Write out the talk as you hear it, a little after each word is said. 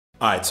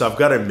Alright, so I've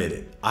got to admit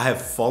it. I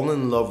have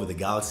fallen in love with the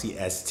Galaxy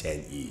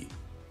S10e.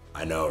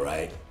 I know,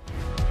 right?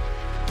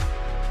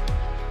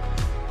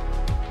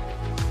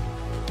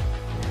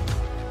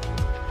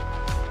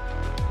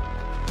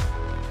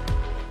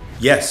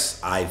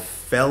 Yes, I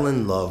fell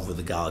in love with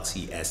the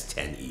Galaxy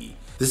S10e.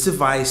 This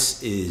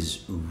device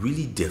is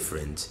really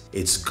different.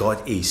 It's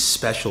got a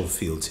special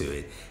feel to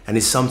it, and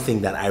it's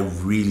something that I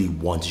really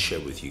want to share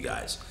with you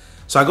guys.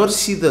 So I got to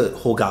see the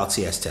whole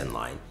Galaxy S10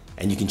 line,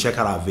 and you can check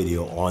out our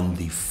video on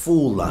the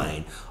full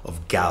line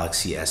of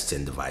Galaxy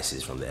S10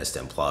 devices from the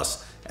S10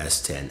 Plus,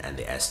 S10, and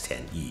the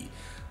S10e.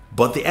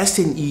 But the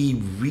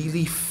S10e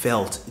really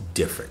felt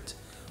different.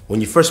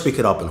 When you first pick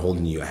it up and hold it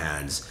in your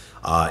hands,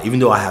 even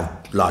though I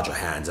have larger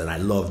hands and I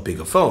love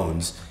bigger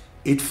phones,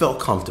 it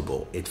felt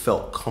comfortable. It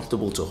felt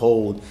comfortable to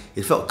hold.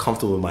 It felt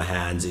comfortable in my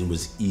hands and it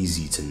was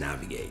easy to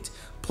navigate.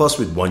 Plus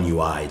with One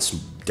UI, it's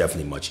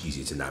definitely much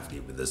easier to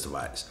navigate with this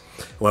device.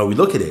 When we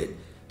look at it,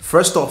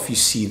 first off, you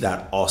see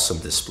that awesome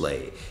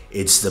display.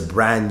 It's the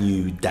brand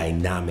new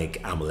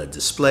dynamic AMOLED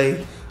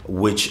display,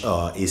 which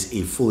is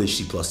a Full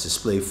HD Plus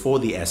display for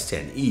the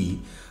S10e,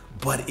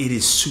 but it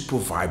is super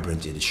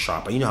vibrant, it is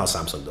sharp. And you know how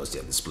Samsung does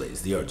their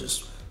displays. They are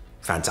just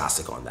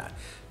fantastic on that.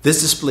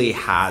 This display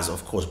has,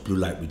 of course, blue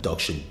light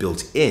reduction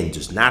built in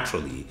just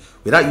naturally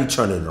without you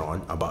turning it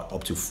on, about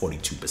up to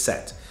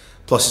 42%.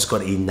 Plus, it's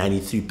got a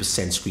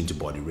 93% screen to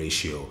body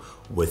ratio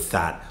with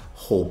that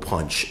hole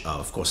punch,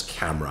 of course,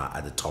 camera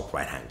at the top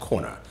right hand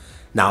corner.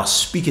 Now,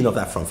 speaking of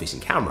that front facing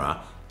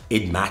camera,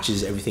 it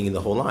matches everything in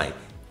the whole line.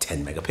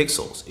 10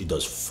 megapixels. It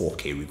does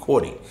 4K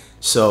recording.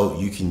 So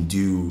you can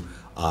do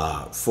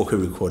 4K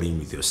recording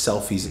with your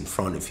selfies in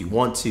front if you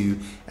want to,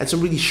 and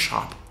some really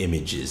sharp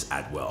images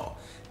as well.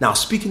 Now,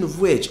 speaking of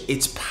which,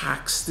 it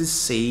packs the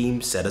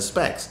same set of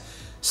specs.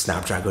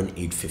 Snapdragon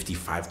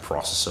 855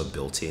 processor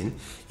built in.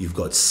 You've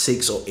got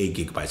 6 or 8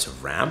 gigabytes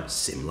of RAM,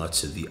 similar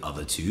to the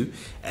other two,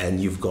 and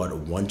you've got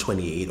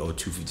 128 or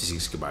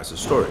 256 gigabytes of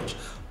storage,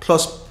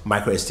 plus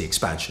micro SD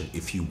expansion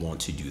if you want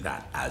to do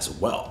that as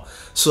well.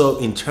 So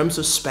in terms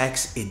of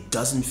specs, it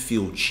doesn't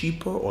feel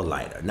cheaper or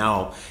lighter.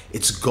 Now,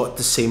 it's got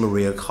the same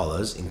array of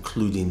colors,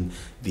 including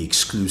the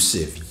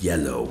exclusive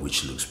yellow,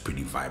 which looks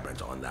pretty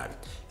vibrant on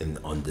that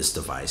on this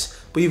device.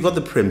 But you've got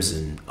the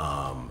crimson,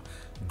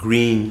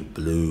 green,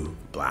 blue,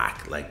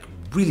 black, like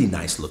really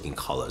nice looking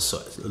colors.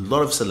 So a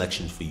lot of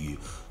selections for you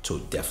to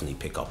definitely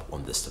pick up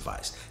on this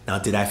device. Now,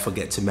 did I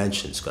forget to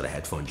mention it's got a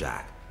headphone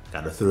jack?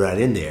 Gotta throw that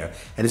in there.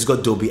 And it's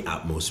got Dolby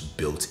Atmos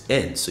built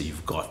in. So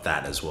you've got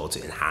that as well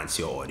to enhance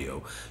your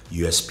audio.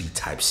 USB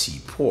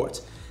Type-C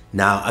port.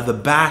 Now at the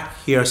back,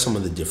 here are some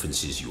of the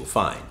differences you will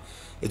find.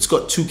 It's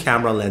got 2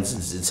 camera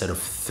lenses instead of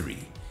 3.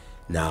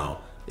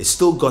 Now, it's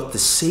still got the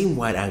same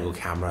wide angle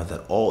camera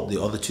that all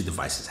the other 2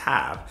 devices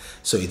have.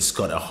 So it's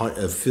got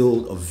a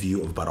field of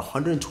view of about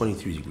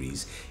 123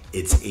 degrees.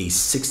 It's a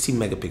 16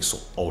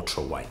 megapixel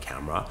ultra wide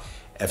camera,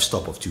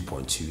 f-stop of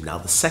 2.2. Now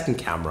the second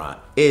camera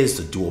is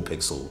the dual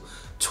pixel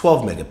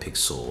 12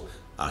 megapixel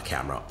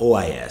camera,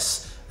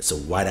 OIS. It's a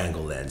wide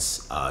angle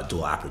lens,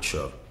 dual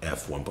aperture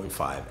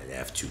f1.5 and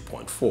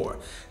f2.4.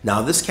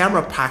 Now this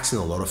camera packs in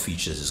a lot of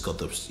features. It's got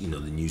the the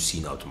new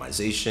scene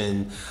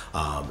optimization.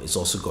 It's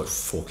also got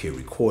 4K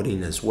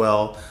recording as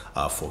well,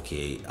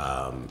 4K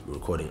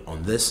recording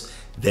on this.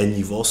 Then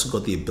you've also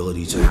got the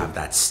ability to have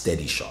that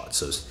steady shot.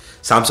 So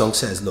Samsung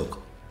says, look,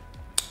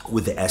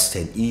 with the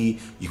S10e,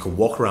 you can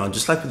walk around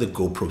just like with the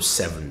GoPro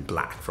 7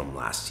 Black from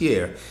last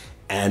year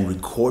and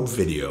record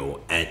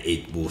video and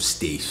it will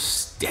stay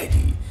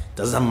steady.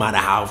 Doesn't matter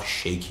how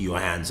shaky your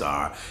hands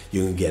are,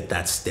 you can get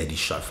that steady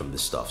shot from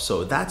this stuff.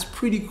 So that's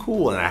pretty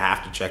cool and I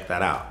have to check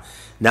that out.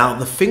 Now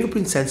the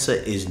fingerprint sensor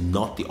is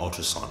not the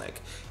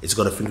ultrasonic. It's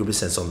got a fingerprint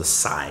sensor on the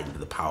side with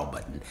the power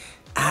button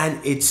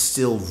and it's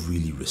still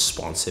really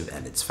responsive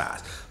and it's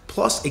fast.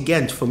 Plus,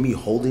 again, for me,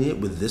 holding it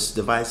with this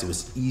device, it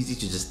was easy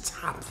to just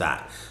tap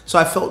that. So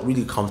I felt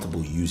really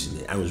comfortable using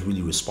it. I was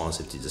really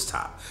responsive to just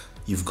tap.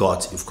 You've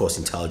got, of course,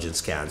 intelligent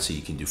scan, so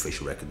you can do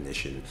facial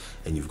recognition,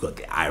 and you've got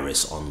the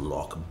iris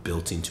unlock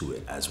built into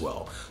it as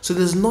well. So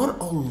there's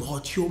not a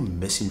lot you're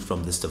missing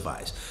from this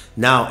device.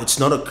 Now, it's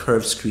not a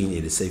curved screen,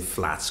 it is a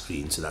flat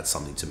screen, so that's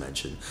something to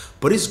mention.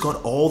 But it's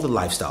got all the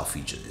lifestyle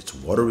features. It's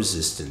water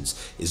resistance,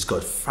 it's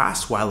got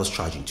fast wireless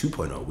charging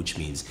 2.0, which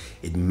means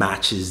it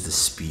matches the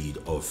speed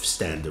of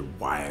standard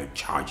wired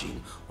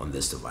charging on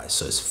this device.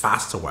 So it's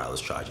faster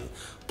wireless charging.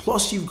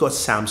 Plus, you've got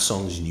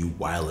Samsung's new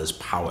wireless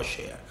power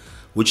share,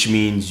 which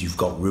means you've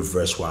got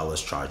reverse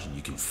wireless charging.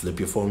 You can flip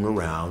your phone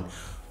around,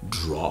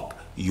 drop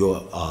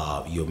your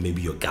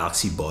maybe your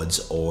Galaxy Buds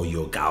or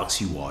your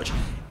Galaxy Watch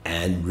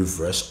and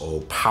reverse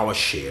or power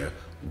share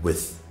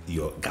with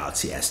your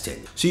Galaxy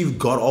S10. So you've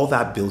got all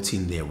that built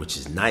in there, which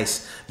is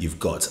nice. You've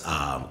got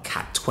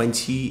Cat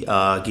 20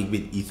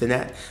 gigabit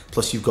Ethernet,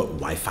 plus you've got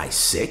Wi-Fi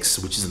 6,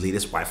 which is the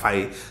latest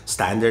Wi-Fi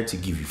standard to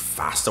give you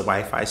faster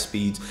Wi-Fi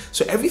speeds.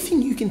 So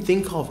everything you can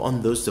think of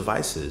on those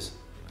devices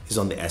is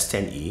on the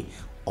S10e,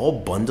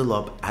 all bundled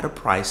up at a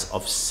price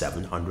of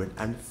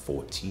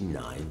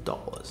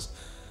 $749.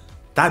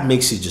 That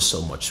makes it just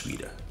so much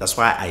sweeter. That's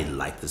why I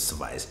like this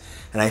device.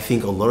 And I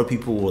think a lot of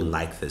people will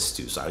like this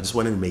too. So I just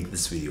wanted to make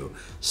this video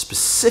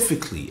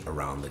specifically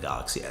around the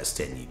Galaxy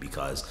S10e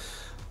because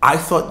I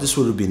thought this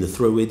would have been the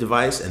throwaway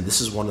device, and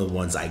this is one of the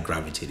ones I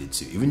gravitated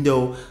to. Even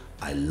though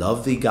I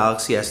love the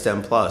Galaxy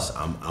S10 Plus,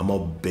 I'm a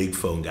big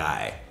phone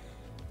guy.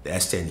 The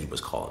S10e was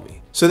calling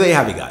me. So there you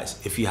have it,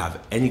 guys. If you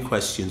have any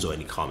questions or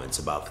any comments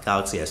about the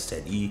Galaxy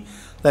S10e,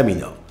 let me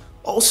know.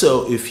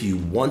 Also, if you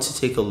want to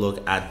take a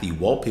look at the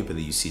wallpaper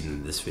that you've seen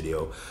in this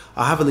video,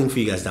 I'll have a link for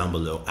you guys down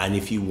below. And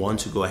if you want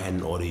to go ahead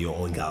and order your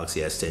own Galaxy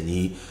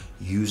S10e,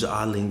 use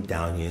our link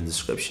down here in the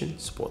description.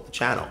 Support the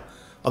channel.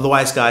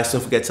 Otherwise, guys,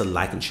 don't forget to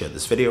like and share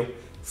this video,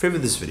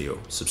 favorite this video,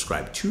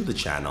 subscribe to the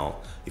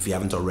channel if you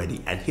haven't already,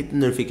 and hit the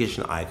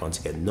notification icon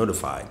to get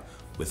notified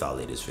with our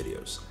latest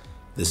videos.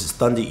 This is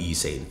S10e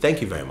saying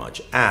thank you very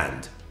much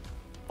and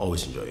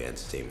always enjoy your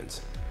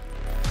entertainment.